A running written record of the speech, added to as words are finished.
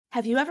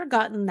Have you ever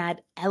gotten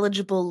that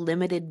eligible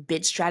limited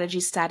bid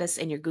strategy status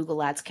in your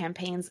Google Ads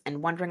campaigns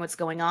and wondering what's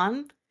going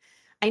on?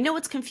 I know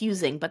it's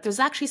confusing, but there's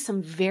actually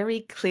some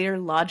very clear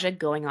logic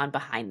going on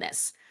behind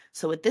this.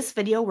 So with this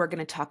video, we're going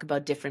to talk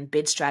about different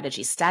bid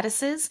strategy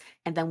statuses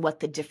and then what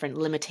the different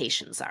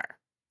limitations are.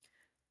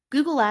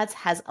 Google Ads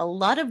has a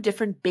lot of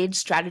different bid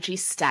strategy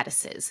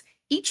statuses,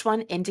 each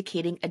one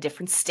indicating a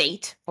different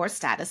state or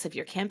status of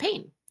your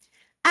campaign.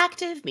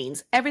 Active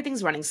means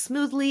everything's running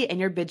smoothly and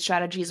your bid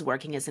strategy is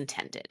working as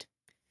intended.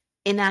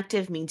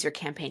 Inactive means your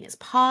campaign is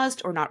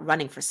paused or not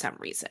running for some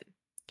reason.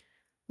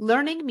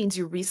 Learning means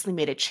you recently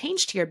made a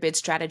change to your bid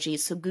strategy,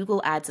 so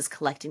Google Ads is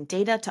collecting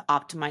data to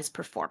optimize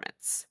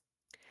performance.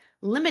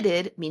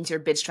 Limited means your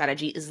bid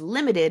strategy is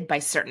limited by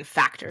certain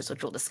factors,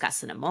 which we'll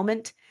discuss in a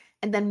moment.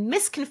 And then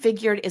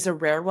misconfigured is a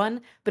rare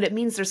one, but it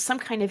means there's some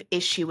kind of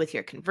issue with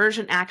your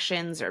conversion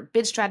actions or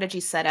bid strategy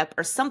setup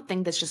or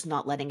something that's just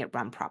not letting it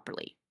run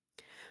properly.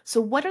 So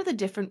what are the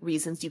different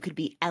reasons you could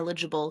be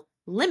eligible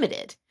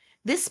limited?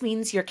 This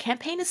means your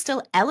campaign is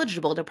still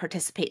eligible to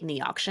participate in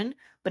the auction,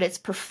 but its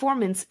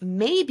performance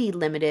may be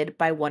limited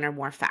by one or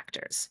more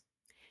factors.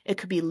 It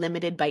could be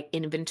limited by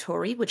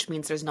inventory, which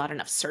means there's not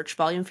enough search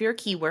volume for your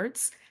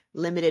keywords,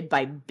 limited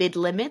by bid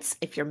limits.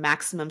 If your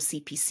maximum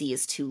CPC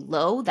is too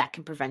low, that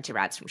can prevent your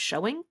ads from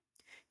showing.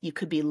 You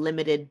could be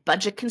limited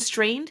budget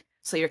constrained,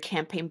 so your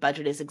campaign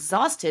budget is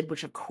exhausted,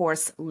 which of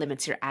course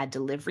limits your ad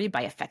delivery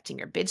by affecting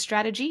your bid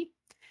strategy.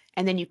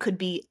 And then you could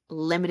be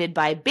limited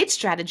by bid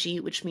strategy,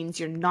 which means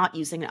you're not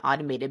using an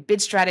automated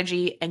bid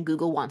strategy and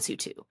Google wants you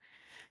to.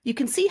 You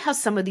can see how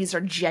some of these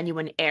are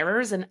genuine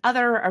errors and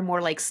other are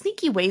more like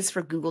sneaky ways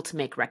for Google to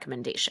make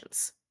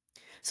recommendations.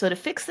 So to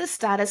fix this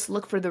status,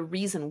 look for the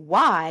reason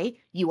why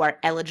you are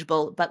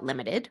eligible but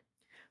limited.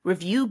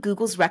 Review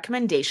Google's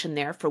recommendation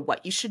there for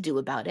what you should do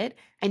about it,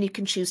 and you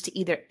can choose to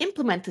either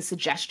implement the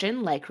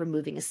suggestion, like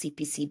removing a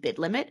CPC bid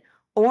limit,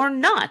 or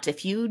not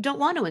if you don't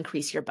want to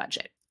increase your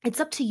budget. It's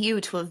up to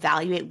you to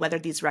evaluate whether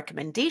these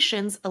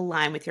recommendations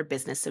align with your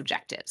business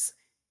objectives.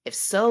 If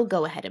so,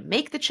 go ahead and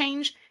make the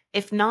change.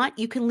 If not,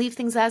 you can leave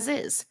things as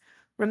is.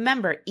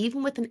 Remember,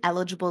 even with an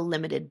eligible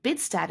limited bid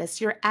status,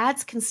 your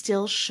ads can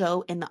still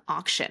show in the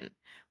auction.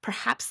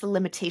 Perhaps the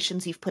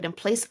limitations you've put in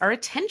place are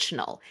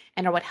intentional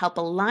and are what help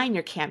align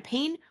your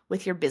campaign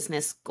with your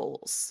business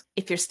goals.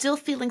 If you're still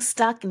feeling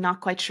stuck and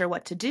not quite sure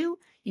what to do,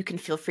 you can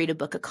feel free to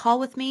book a call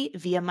with me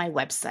via my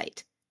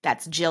website.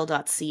 That's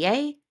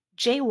jill.ca,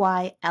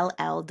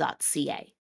 JYLL.ca.